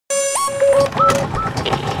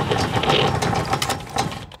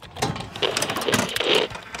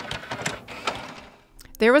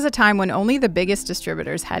There was a time when only the biggest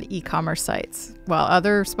distributors had e-commerce sites, while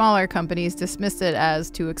other smaller companies dismissed it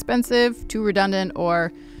as too expensive, too redundant,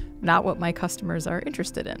 or not what my customers are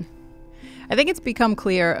interested in. I think it's become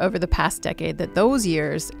clear over the past decade that those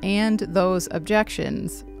years and those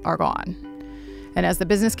objections are gone. And as the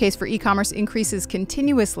business case for e-commerce increases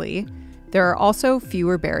continuously, there are also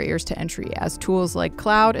fewer barriers to entry as tools like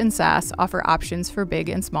cloud and SaaS offer options for big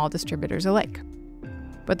and small distributors alike.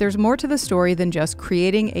 But there's more to the story than just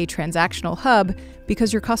creating a transactional hub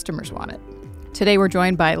because your customers want it. Today, we're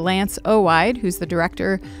joined by Lance Owide, who's the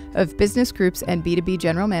Director of Business Groups and B2B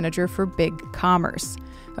General Manager for BigCommerce,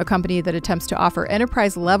 a company that attempts to offer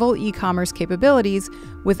enterprise-level e-commerce capabilities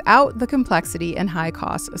without the complexity and high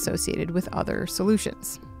costs associated with other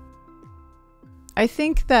solutions. I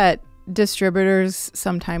think that distributors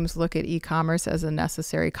sometimes look at e-commerce as a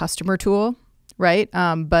necessary customer tool, right?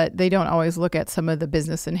 But they don't always look at some of the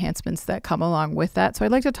business enhancements that come along with that. So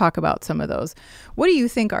I'd like to talk about some of those. What do you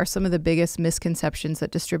think are some of the biggest misconceptions that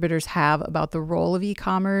distributors have about the role of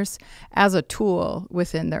e-commerce as a tool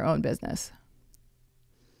within their own business?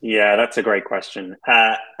 Yeah, that's a great question.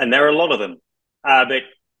 And there are a lot of them. But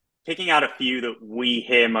picking out a few that we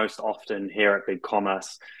hear most often here at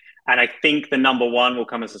BigCommerce, and I think the number one will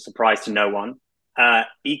come as a surprise to no one.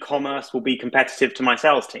 E-commerce will be competitive to my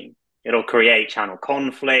sales team. It'll create channel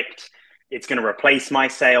conflict. It's going to replace my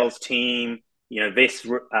sales team. This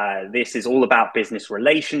is all about business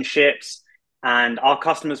relationships, and our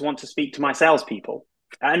customers want to speak to my salespeople.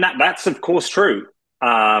 And that's of course true.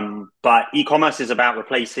 But e-commerce is about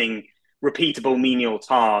replacing repeatable menial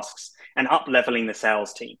tasks and up-leveling the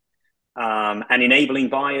sales team, and enabling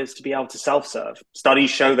buyers to be able to self-serve. Studies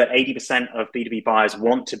show that 80% of B2B buyers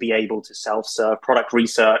want to be able to self-serve, product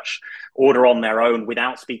research, order on their own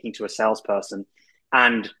without speaking to a salesperson.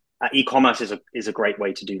 And e-commerce is a great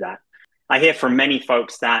way to do that. I hear from many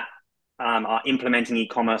folks that are implementing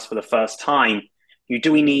e-commerce for the first time.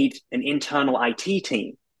 Do we need an internal IT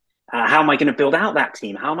team? How am I going to build out that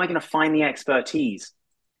team? How am I going to find the expertise?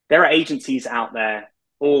 There are agencies out there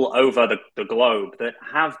all over the globe that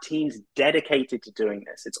have teams dedicated to doing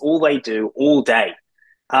this. It's all they do all day.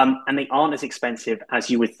 And they aren't as expensive as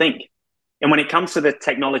you would think. And when it comes to the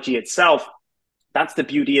technology itself, that's the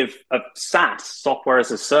beauty of SaaS, software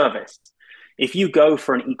as a service. If you go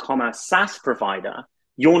for an e-commerce SaaS provider,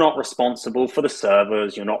 you're not responsible for the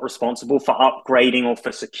servers. You're not responsible for upgrading or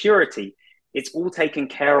for security. It's all taken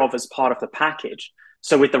care of as part of the package.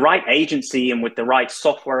 So with the right agency and with the right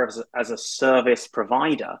software as a service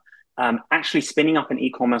provider, actually spinning up an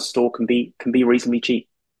e-commerce store can be reasonably cheap.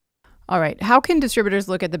 All right. How can distributors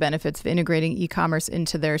look at the benefits of integrating e-commerce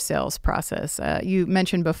into their sales process? You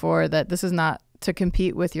mentioned before that this is not to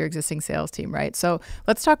compete with your existing sales team, right? So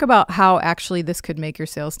let's talk about how actually this could make your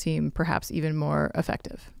sales team perhaps even more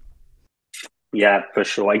effective. Yeah, for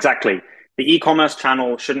sure. Exactly. The e-commerce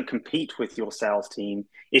channel shouldn't compete with your sales team.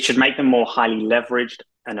 It should make them more highly leveraged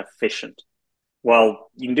and efficient. Well,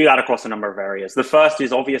 you can do that across a number of areas. The first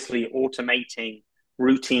is obviously automating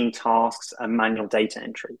routine tasks and manual data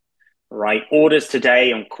entry, right? Orders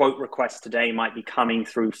today and quote requests today might be coming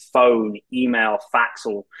through phone, email, fax,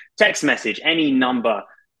 or text message, any number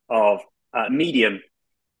of medium.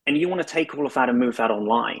 And you want to take all of that and move that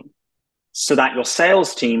online so that your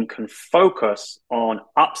sales team can focus on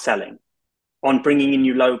upselling, on bringing in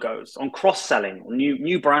new logos, on cross-selling, on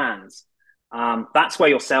new brands. That's where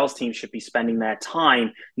your sales team should be spending their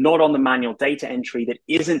time, not on the manual data entry that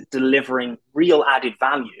isn't delivering real added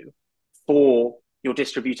value for your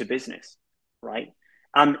distributor business, right?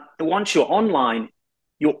 Once you're online,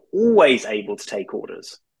 you're always able to take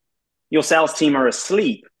orders. Your sales team are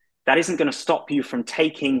asleep. That isn't going to stop you from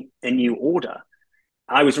taking a new order.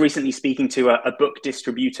 I was recently speaking to a book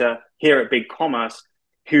distributor here at BigCommerce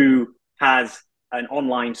who has an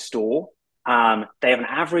online store. They have an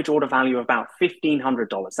average order value of about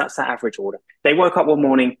 $1,500. That's the average order. They woke up one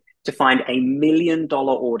morning to find $1 million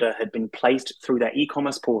order had been placed through their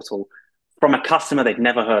e-commerce portal from a customer they'd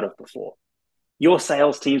never heard of before. Your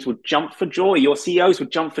sales teams would jump for joy. Your CEOs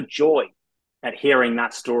would jump for joy at hearing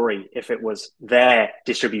that story if it was their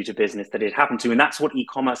distributor business that it happened to. And that's what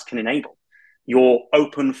e-commerce can enable. You're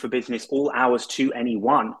open for business all hours to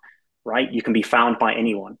anyone, right? You can be found by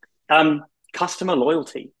anyone. Customer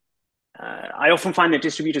loyalty. I often find that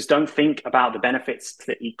distributors don't think about the benefits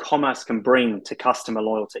that e-commerce can bring to customer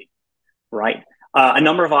loyalty, right? A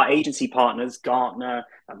number of our agency partners, Gartner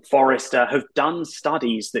and Forrester, have done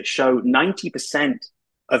studies that show 90%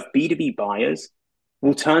 of B2B buyers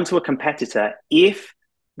will turn to a competitor if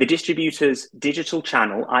the distributor's digital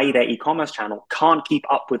channel, i.e. their e-commerce channel, can't keep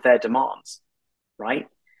up with their demands, right?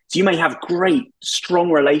 So you may have great,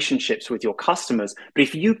 strong relationships with your customers, but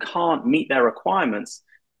if you can't meet their requirements,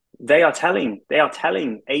 they are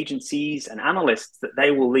telling agencies and analysts that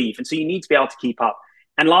they will leave. And so you need to be able to keep up.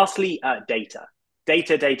 And lastly, data.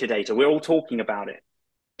 Data. We're all talking about it.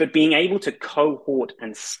 But being able to cohort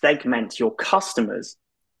and segment your customers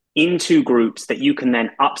into groups that you can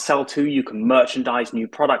then upsell to, you can merchandise new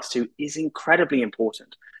products to, is incredibly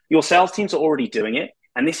important. Your sales teams are already doing it.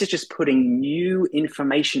 And this is just putting new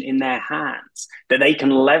information in their hands that they can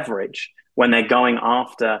leverage when they're going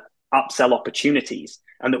after upsell opportunities,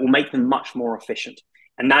 and that will make them much more efficient.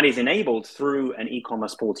 And that is enabled through an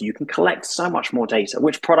e-commerce portal. You can collect so much more data.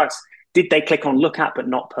 Which products did they click on, look at, but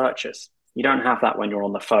not purchase? You don't have that when you're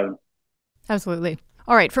on the phone. Absolutely.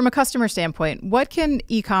 All right. From a customer standpoint, what can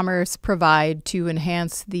e-commerce provide to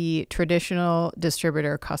enhance the traditional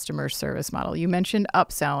distributor customer service model? You mentioned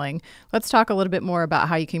upselling. Let's talk a little bit more about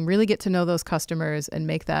how you can really get to know those customers and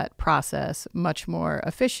make that process much more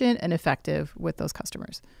efficient and effective with those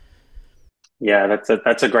customers. Yeah,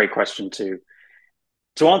 that's a great question too.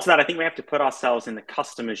 To answer that, I think we have to put ourselves in the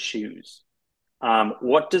customer's shoes.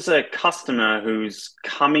 What does a customer who's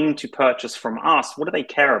coming to purchase from us, what do they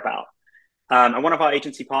care about? And one of our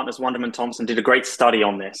agency partners, Wunderman Thompson, did a great study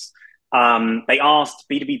on this. They asked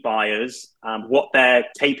B2B buyers what their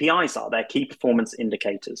KPIs are, their key performance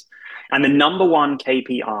indicators. And the number one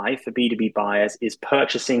KPI for B2B buyers is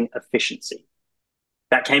purchasing efficiency.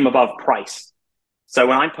 That came above price. So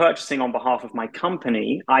when I'm purchasing on behalf of my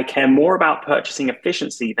company, I care more about purchasing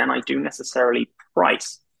efficiency than I do necessarily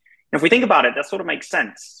price. And if we think about it, that sort of makes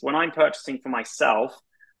sense. When I'm purchasing for myself,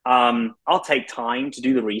 I'll take time to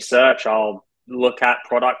do the research. I'll look at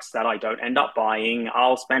products that I don't end up buying.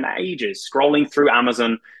 I'll spend ages scrolling through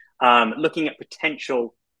Amazon, looking at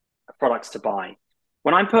potential products to buy.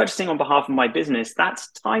 When I'm purchasing on behalf of my business, that's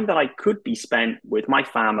time that I could be spent with my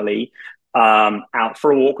family, out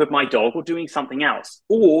for a walk with my dog, or doing something else,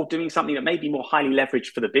 or doing something that may be more highly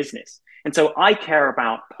leveraged for the business. And so I care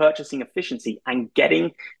about purchasing efficiency and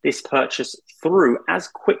getting this purchase through as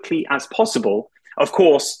quickly as possible. Of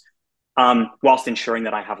course, whilst ensuring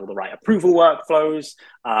that I have all the right approval workflows,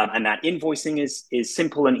 and that invoicing is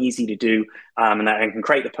simple and easy to do, and that I can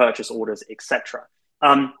create the purchase orders, etc.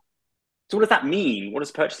 So what does that mean? What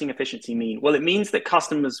does purchasing efficiency mean? Well, it means that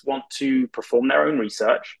customers want to perform their own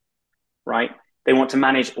research, right? They want to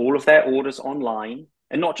manage all of their orders online,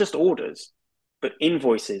 and not just orders, but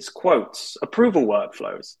invoices, quotes, approval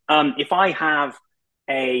workflows. If I have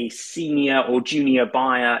a senior or junior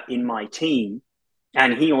buyer in my team,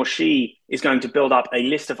 and he or she is going to build up a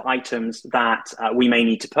list of items that we may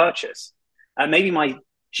need to purchase, maybe my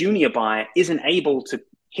junior buyer isn't able to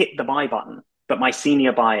hit the buy button, but my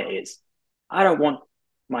senior buyer is. I don't want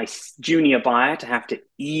my junior buyer to have to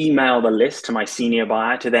email the list to my senior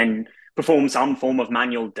buyer to then perform some form of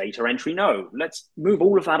manual data entry. No, let's move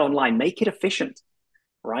all of that online. Make it efficient,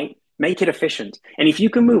 right? Make it efficient. And if you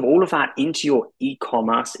can move all of that into your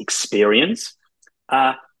e-commerce experience,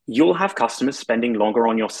 you'll have customers spending longer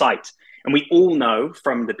on your site. And we all know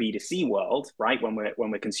from the B2C world, right, when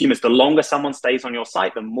we're consumers, the longer someone stays on your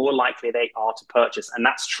site, the more likely they are to purchase. And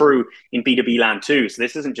that's true in B2B land too. So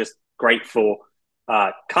this isn't just great for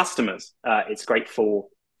customers. It's great for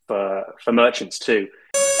merchants too.